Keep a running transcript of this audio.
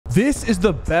This is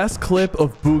the best clip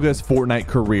of Bugha's Fortnite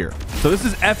career. So this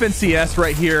is FNCS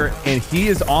right here, and he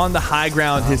is on the high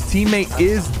ground. His teammate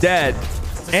is dead,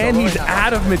 and he's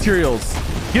out of materials.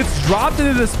 Gets dropped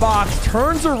into this box,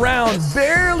 turns around,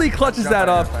 barely clutches that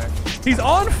up. He's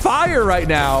on fire right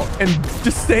now and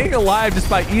just staying alive just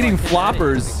by eating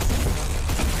floppers.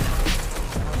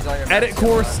 Edit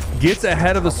course gets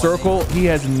ahead of the circle. He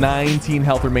has 19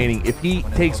 health remaining. If he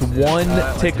takes one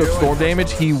tick of storm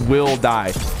damage, he will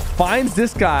die. Finds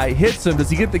this guy, hits him. Does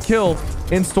he get the kill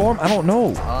in storm? I don't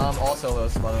know. Also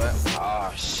those, by the way.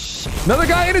 Oh, shit. Another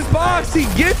guy in his box. He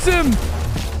gets him.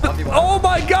 Oh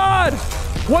my God.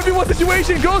 1v1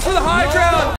 situation, goes for the high ground.